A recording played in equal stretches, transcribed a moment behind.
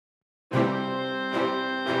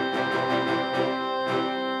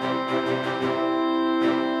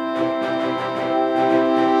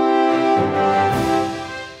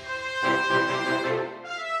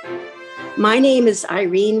My name is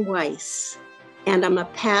Irene Weiss, and I'm a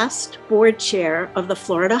past board chair of the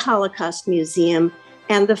Florida Holocaust Museum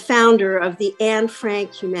and the founder of the Anne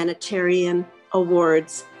Frank Humanitarian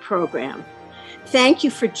Awards program. Thank you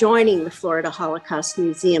for joining the Florida Holocaust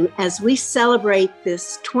Museum as we celebrate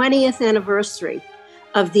this 20th anniversary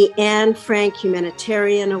of the Anne Frank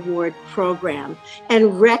Humanitarian Award program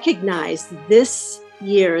and recognize this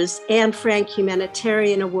year's Anne Frank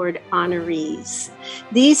Humanitarian Award honorees.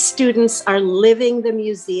 These students are living the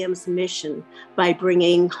museum's mission by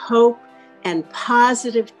bringing hope and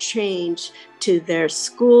positive change to their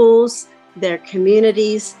schools, their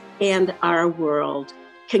communities, and our world.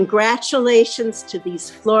 Congratulations to these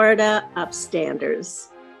Florida upstanders.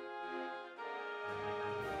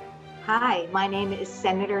 Hi, my name is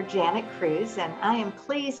Senator Janet Cruz, and I am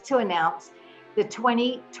pleased to announce the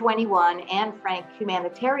 2021 Anne Frank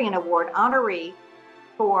Humanitarian Award honoree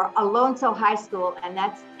for Alonso High School, and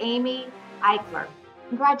that's Amy Eichler.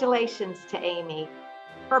 Congratulations to Amy.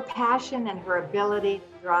 Her passion and her ability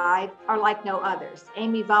to drive are like no others.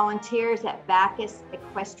 Amy volunteers at Bacchus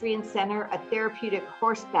Equestrian Center, a therapeutic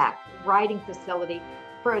horseback riding facility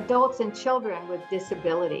for adults and children with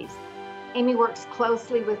disabilities. Amy works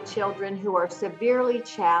closely with children who are severely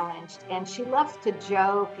challenged, and she loves to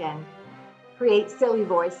joke and create silly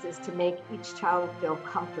voices to make each child feel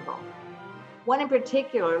comfortable. One in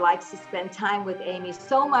particular likes to spend time with Amy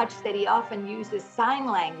so much that he often uses sign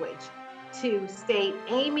language to state,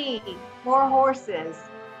 "Amy, more horses."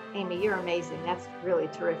 Amy, you're amazing. That's really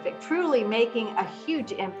terrific. Truly making a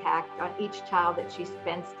huge impact on each child that she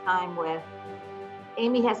spends time with.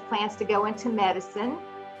 Amy has plans to go into medicine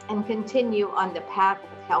and continue on the path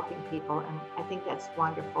of helping people. And I think that's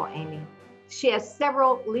wonderful, Amy. She has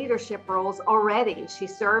several leadership roles already. She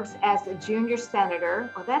serves as a junior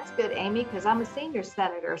senator. Well, that's good, Amy, because I'm a senior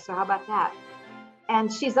senator. So how about that?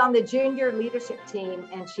 And she's on the junior leadership team,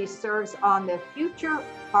 and she serves on the Future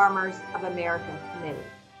Farmers of America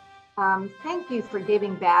Committee. Thank you for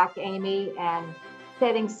giving back, Amy, and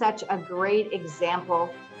setting such a great example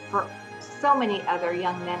for so many other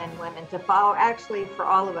young men and women to follow, actually for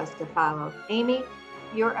all of us to follow. Amy,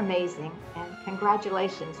 you're amazing, and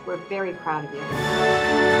congratulations. We're very proud of you.